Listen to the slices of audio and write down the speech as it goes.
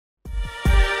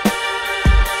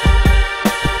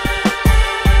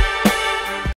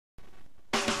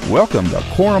Welcome to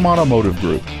Korum Automotive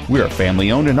Group. We are family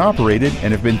owned and operated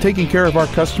and have been taking care of our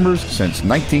customers since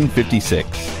 1956.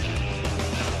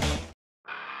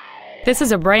 This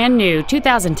is a brand new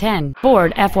 2010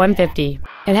 Ford F-150.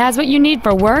 It has what you need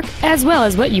for work as well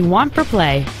as what you want for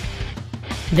play.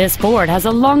 This Ford has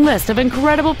a long list of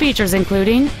incredible features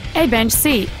including a bench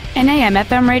seat, an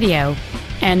AM/FM radio,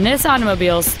 and this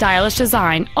automobile's stylish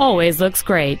design always looks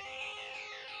great.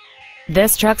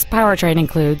 This truck's powertrain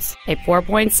includes a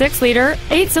 4.6-liter,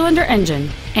 8-cylinder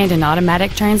engine and an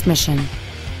automatic transmission.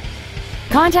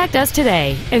 Contact us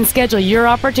today and schedule your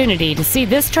opportunity to see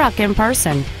this truck in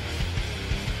person.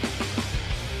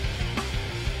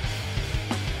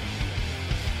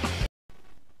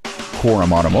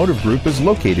 Korum Automotive Group is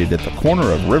located at the corner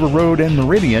of River Road and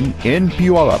Meridian in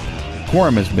Puyallup.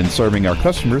 Korum has been serving our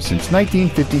customers since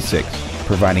 1956,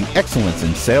 providing excellence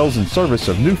in sales and service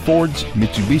of new Fords,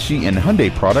 Mitsubishi, and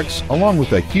Hyundai products, along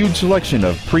with a huge selection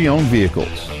of pre-owned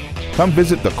vehicles. Come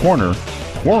visit the corner,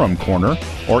 Korum Corner,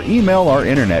 or email our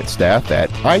internet staff at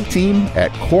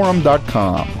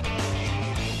iteam@korum.com.